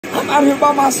out here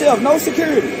by myself, no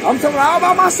security. I'm talking all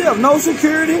by myself, no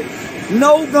security,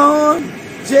 no gun,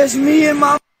 just me and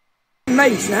my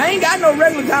Mace. Now, I ain't got no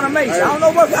regular kind of mace. I don't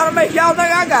know what kind of mace y'all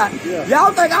think I got.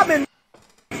 Y'all think I've been...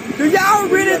 Do y'all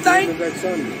really think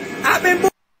I've been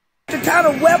the kind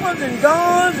of weapons and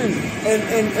guns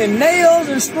and nails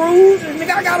and screws? And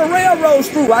nigga, I got a railroad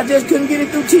screw. I just couldn't get it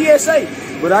through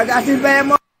TSA. But I got this bad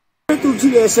motherfucker through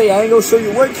TSA. I ain't gonna show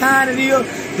you what kind it is.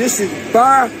 This is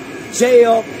bar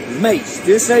jail mace.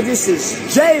 This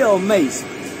is jail mace.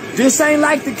 This ain't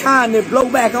like the kind that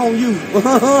blow back on you.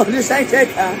 This ain't that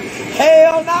kind.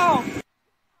 Hell no.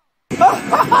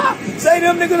 Say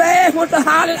them niggas ass went to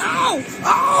hollering.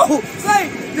 Oh, say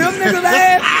them niggas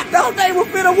ass thought they were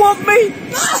finna whoop me.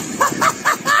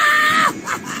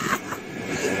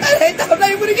 They thought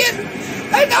they would get me.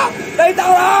 They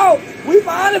thought, oh, we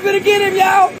finally finna get him,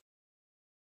 y'all.